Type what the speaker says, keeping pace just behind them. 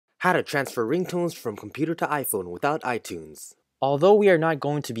How to transfer ringtones from computer to iPhone without iTunes. Although we are not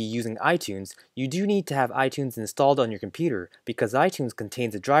going to be using iTunes, you do need to have iTunes installed on your computer because iTunes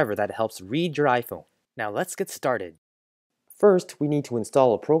contains a driver that helps read your iPhone. Now let's get started. First, we need to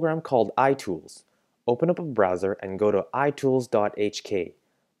install a program called iTools. Open up a browser and go to itools.hk.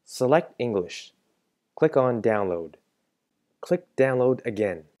 Select English. Click on Download. Click Download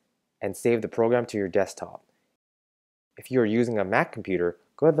again and save the program to your desktop. If you are using a Mac computer,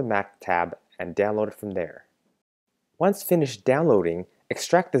 go to the Mac tab and download it from there. Once finished downloading,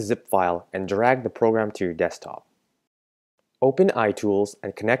 extract the zip file and drag the program to your desktop. Open iTools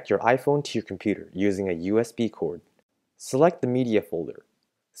and connect your iPhone to your computer using a USB cord. Select the media folder.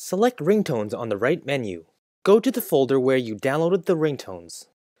 Select ringtones on the right menu. Go to the folder where you downloaded the ringtones.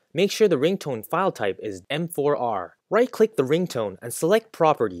 Make sure the ringtone file type is M4R. Right-click the ringtone and select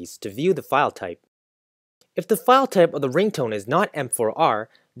Properties to view the file type. If the file type of the ringtone is not M4R,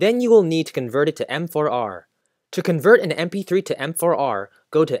 then you will need to convert it to M4R. To convert an MP3 to M4R,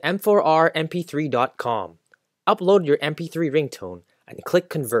 go to m4rmp3.com. Upload your MP3 ringtone and click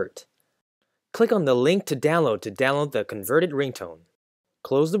Convert. Click on the link to download the converted ringtone.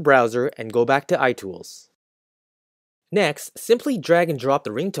 Close the browser and go back to iTools. Next, simply drag and drop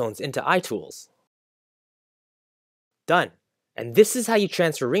the ringtones into iTools. Done! And this is how you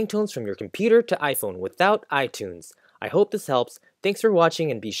transfer ringtones from your computer to iPhone without iTunes. I hope this helps. Thanks for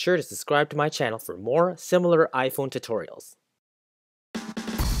watching and be sure to subscribe to my channel for more similar iPhone tutorials.